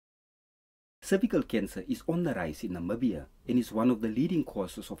Cervical cancer is on the rise in Namibia and is one of the leading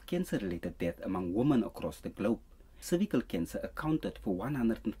causes of cancer-related death among women across the globe. Cervical cancer accounted for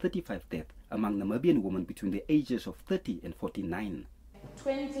 135 deaths among Namibian women between the ages of 30 and 49.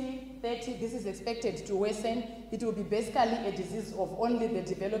 2030, this is expected to worsen. It will be basically a disease of only the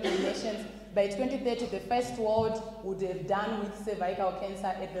developing nations. By 2030, the first world would have done with cervical cancer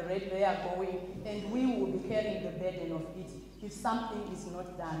at the rate they are going, and we will be carrying the burden of it if something is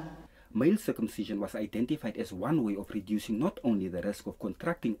not done. Male circumcision was identified as one way of reducing not only the risk of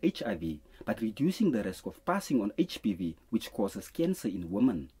contracting HIV, but reducing the risk of passing on HPV, which causes cancer in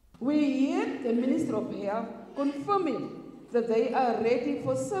women. We hear the Minister of Health confirming that they are ready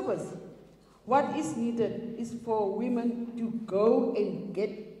for service. What is needed is for women to go and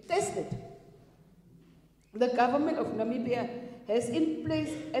get tested. The government of Namibia has in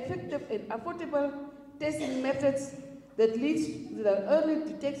place effective and affordable testing methods that leads to the early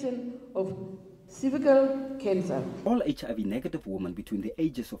detection of cervical cancer. All HIV-negative women between the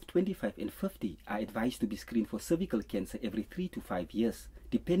ages of 25 and 50 are advised to be screened for cervical cancer every 3 to 5 years,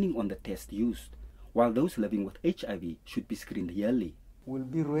 depending on the test used, while those living with HIV should be screened yearly. We'll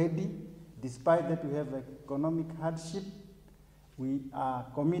be ready, despite that we have economic hardship. We are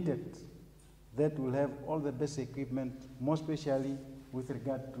committed that we'll have all the best equipment, more especially with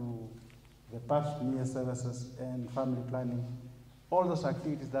regard to the pap smear services and family planning, all those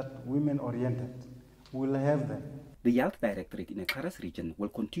activities that women-oriented, we'll have them. The Health Directorate in the Karas region will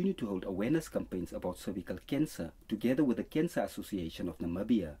continue to hold awareness campaigns about cervical cancer together with the Cancer Association of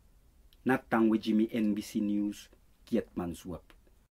Namibia. Natangwe Jimmy, NBC News, Keetmanshoop.